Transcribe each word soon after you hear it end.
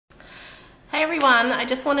Hey everyone, I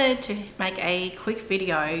just wanted to make a quick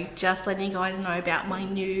video just letting you guys know about my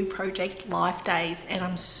new Project Life Days, and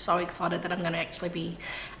I'm so excited that I'm going to actually be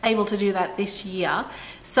able to do that this year.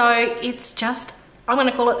 So it's just, I'm going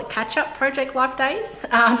to call it the catch-up Project Life Days.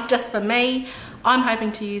 Just for me, I'm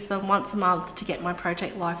hoping to use them once a month to get my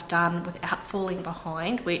project life done without falling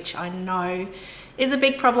behind, which I know is a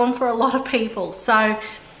big problem for a lot of people. So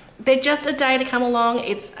they're just a day to come along.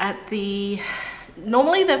 It's at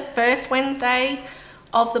normally the first Wednesday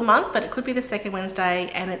of the month, but it could be the second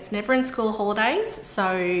Wednesday, and it's never in school holidays,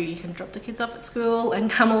 so you can drop the kids off at school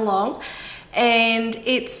and come along. And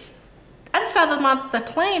it's at the start of the month, the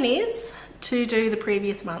plan is to do the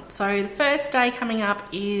previous month. So the first day coming up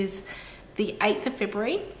is the 8th of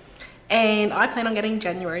February, and I plan on getting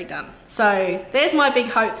January done. So there's my big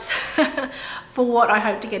hopes for what I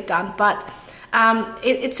hope to get done. But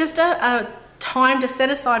it's just a time to set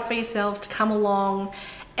aside for yourselves to come along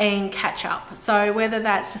and catch up. So whether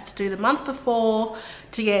that's just to do the month before,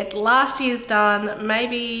 to get last year's done,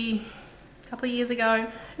 maybe a couple of years ago,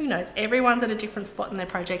 who knows, everyone's at a different spot in their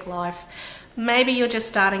project life. Maybe you're just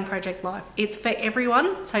starting project life. It's for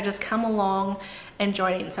everyone, so just come along and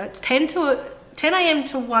join in. So it's 10 a.m.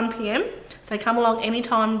 to 1 p.m. So come along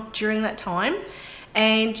anytime during that time,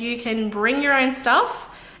 and you can bring your own stuff.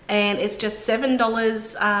 And it's just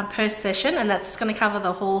 $7 per session, and that's going to cover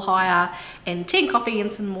the hall hire and tea and coffee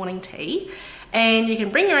and some morning tea. And you can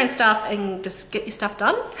bring your own stuff and just get your stuff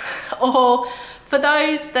done. Or for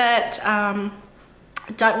those that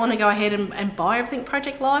don't want to go ahead and buy everything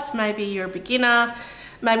Project Life, maybe you're a beginner,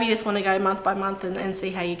 maybe you just want to go month by month and see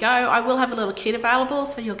how you go. I will have a little kit available,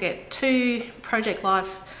 so you'll get 2 Project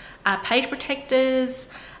Life page protectors,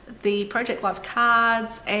 the Project Life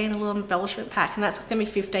cards, and a little embellishment pack, and that's going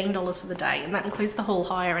to be $15 for the day, and that includes the hall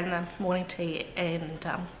hire and the morning tea and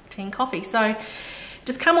coffee. So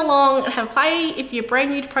just come along and have a play. If you're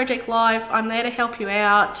brand new to Project Life, I'm there to help you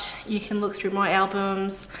out. You can look through my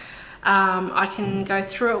albums. I can go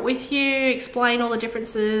through it with you, explain all the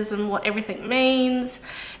differences and what everything means.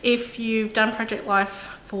 If you've done Project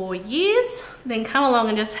Life for years, then come along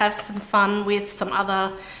and just have some fun with some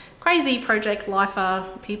other crazy project lifer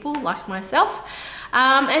people like myself,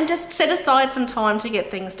 and just set aside some time to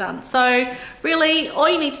get things done. So really all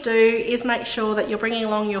you need to do is make sure that you're bringing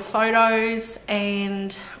along your photos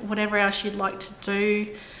and whatever else you'd like to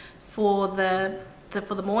do for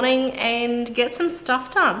the morning, and get some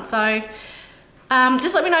stuff done. So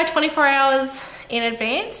just let me know 24 hours in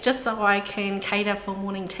advance, just so I can cater for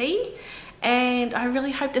morning tea. And I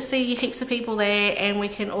really hope to see heaps of people there, and we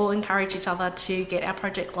can all encourage each other to get our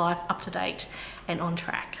project life up to date and on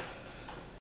track.